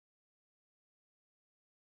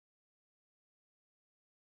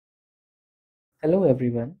Hello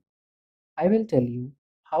everyone, I will tell you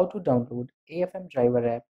how to download AFM Driver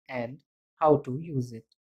app and how to use it.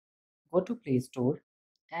 Go to Play Store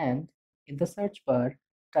and in the search bar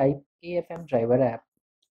type AFM Driver app.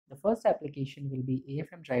 The first application will be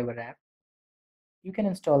AFM Driver app. You can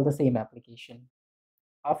install the same application.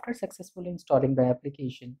 After successfully installing the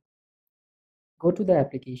application, go to the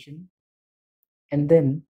application and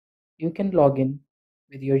then you can log in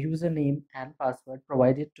with your username and password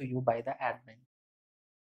provided to you by the admin.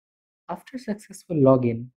 After successful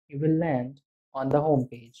login, you will land on the home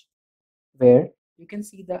page where you can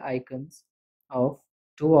see the icons of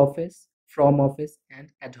to office, from office,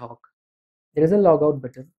 and ad hoc. There is a logout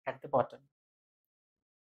button at the bottom.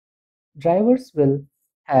 Drivers will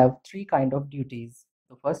have three kind of duties.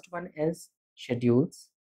 The first one is schedules,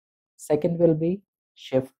 second will be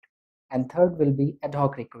shift, and third will be ad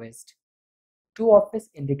hoc request. To office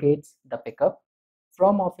indicates the pickup,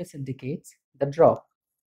 from office indicates the drop.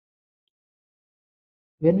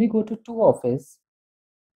 When we go to office,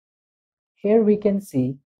 here we can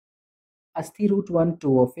see Asti Route 1 to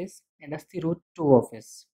office and Asti Route to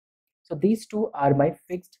office. So these two are my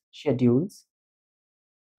fixed schedules.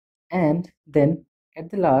 And then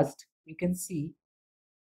at the last, you can see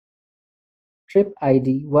trip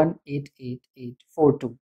ID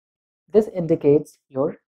 188842. This indicates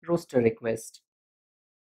your roster request.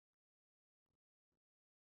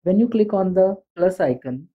 When you click on the plus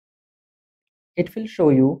icon, it will show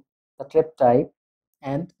you the trip type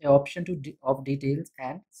and an option of details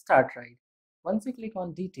and start ride. Once you click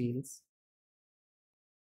on details,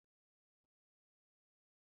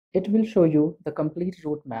 it will show you the complete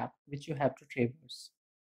route map which you have to traverse,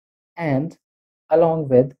 and along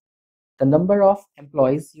with the number of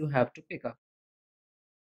employees you have to pick up.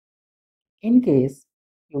 In case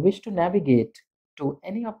you wish to navigate to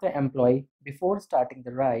any of the employee before starting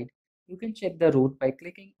the ride, you can check the route by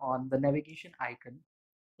clicking on the navigation icon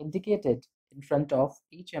indicated in front of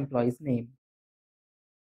each employee's name.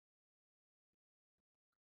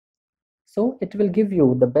 So it will give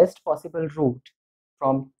you the best possible route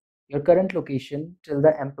from your current location till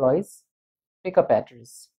the employee's pickup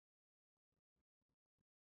address.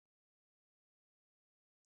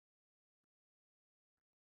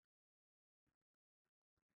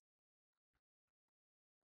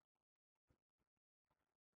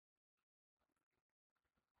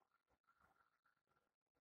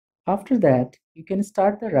 After that, you can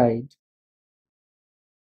start the ride.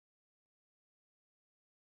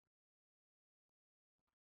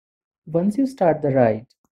 Once you start the ride,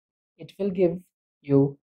 it will give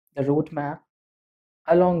you the route map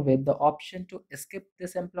along with the option to skip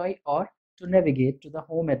this employee or to navigate to the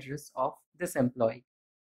home address of this employee.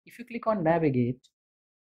 If you click on navigate,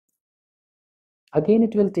 again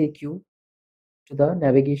it will take you to the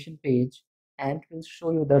navigation page and will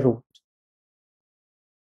show you the route.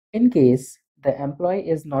 In case the employee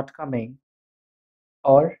is not coming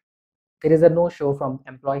or there is a no-show from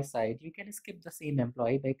employee side, you can skip the same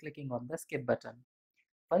employee by clicking on the skip button.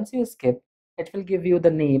 Once you skip, it will give you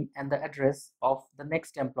the name and the address of the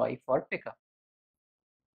next employee for pickup.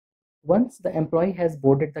 Once the employee has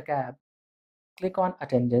boarded the cab, click on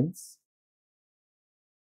attendance.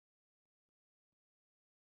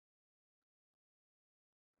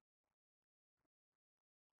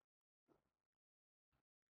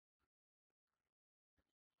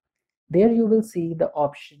 There you will see the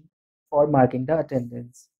option for marking the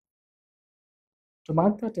attendance. To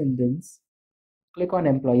mark the attendance, click on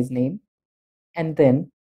employee's name and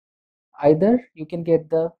then either you can get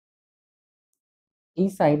the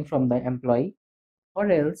e-sign from the employee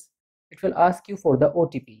or else it will ask you for the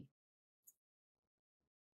OTP.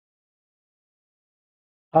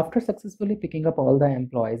 After successfully picking up all the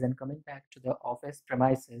employees and coming back to the office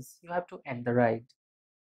premises, you have to end the ride.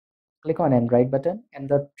 Click on End Ride button and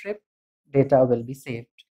the trip data will be saved.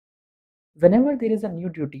 Whenever there is a new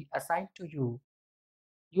duty assigned to you,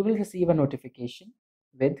 you will receive a notification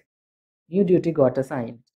with new duty got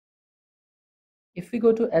assigned. If we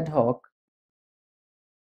go to ad hoc,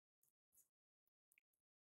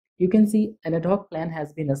 you can see an ad hoc plan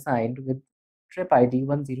has been assigned with trip ID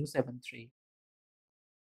 1073.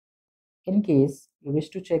 In case you wish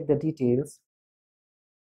to check the details,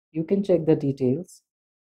 you can check the details.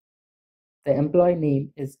 The employee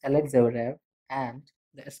name is Alex Zverev and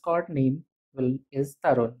the escort name is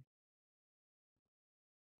Tarun.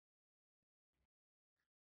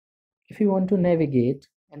 If you want to navigate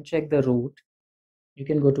and check the route, you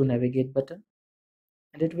can go to navigate button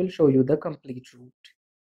and it will show you the complete route.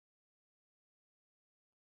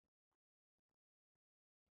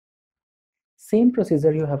 Same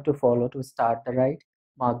procedure you have to follow to start the ride.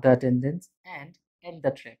 mark the attendance, and end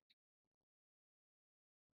the trip.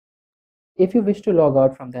 If you wish to log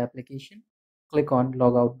out from the application, click on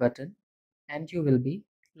Log Out button and you will be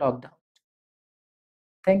logged out.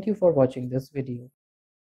 Thank you for watching this video.